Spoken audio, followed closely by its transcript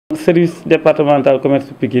service départemental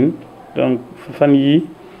commerce Pikine donc fan yi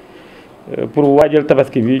pour waajal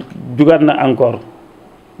tabaski bi jugaat na encore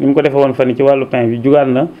ni mu ko defee woon fan yi ci wàllu pain bi jugaat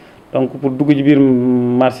na donc pour dugg ci biir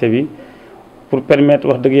marché bi pour permettre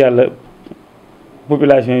wax dëgg yàlla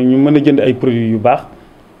population yi ñu mën a jënd ay produits yu baax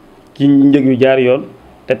ci njëg yu jaar yoon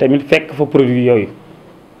te tamit fekk fa produits yooyu.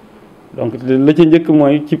 donc la ca njëkk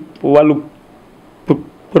mooy ci wàllu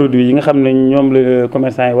produit yi nga xam ne ñoom la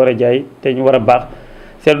commerçant yi war a jaay te ñu war a baax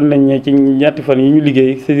seetlu nañ ne ci ñetti fan yi ñu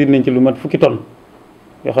liggéey saisir nañ ci lu mat fukki tonnes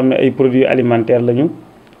yoo xam ne ay produits alimentaires lañu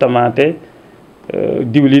tomate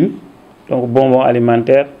diwlin donc bonbon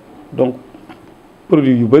alimentaire donc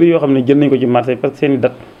produits yu bëri yoo xam ne jël nañ ko ci marché parce que seen i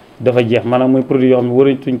date dafa jeex maanaam mooy produit yoo xam ne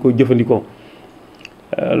waratuñ koo jëfandikoo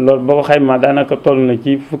loolu boo ko xaymaa daanaka toll na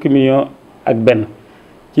ci fukki millions ak benn.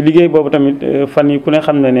 ci liggéey boobu tamit fan yi ku ne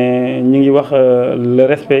xam na ne ñu ngi wax le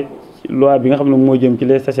respect loi bi nga xam ne moo jëm ci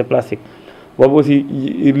les sachets plastiques boobu aussi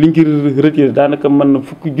liñ ci retiré daanaka mën na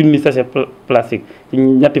fukki junni sachet plastique ci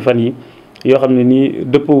ñetti fan yi yoo xam ne nii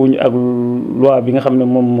dëppoowuñu ak loi bi nga xam ne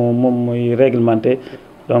moom mooy réglementé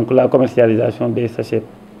donc la commercialisation des sachets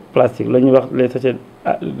plastiques la ñuy wax les sachets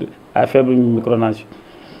à faible micronage.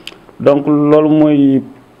 donc loolu mooy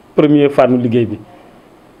premier fànnu liggéey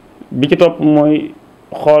bi ci topp mooy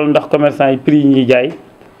xool ndax commerçant yi prix yi ñuy jaay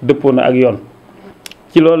dëppoo na ak yoon.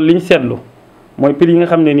 ci loolu li ñu seetlu mooy prix yi nga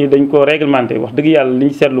xam ne nii dañ ko réglementé wax dëgg yàlla li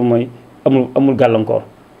ñu seetlu mooy amul gàllankoor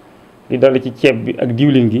li dala ci ceeb bi ak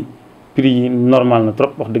diwlin gi prix yi normal na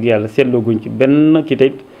trop wax dëgg yàlla seetloo guñ ci benn ki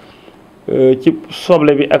tey ci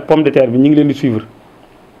soble bi ak pomme de terre bi ñu ngi leen di suivre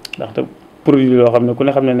ndaxte produit loo xam ne ku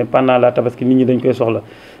ne xam ne pendant la tabaski nit ñi dañ koy soxla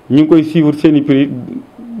ñu ngi koy suivre seen i prix.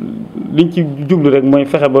 liñ ci jublu rek mooy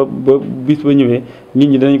fexe ba bis ba ñëwee nit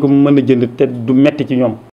ñi danañ ko mën a jënd te du metti ci ñoom.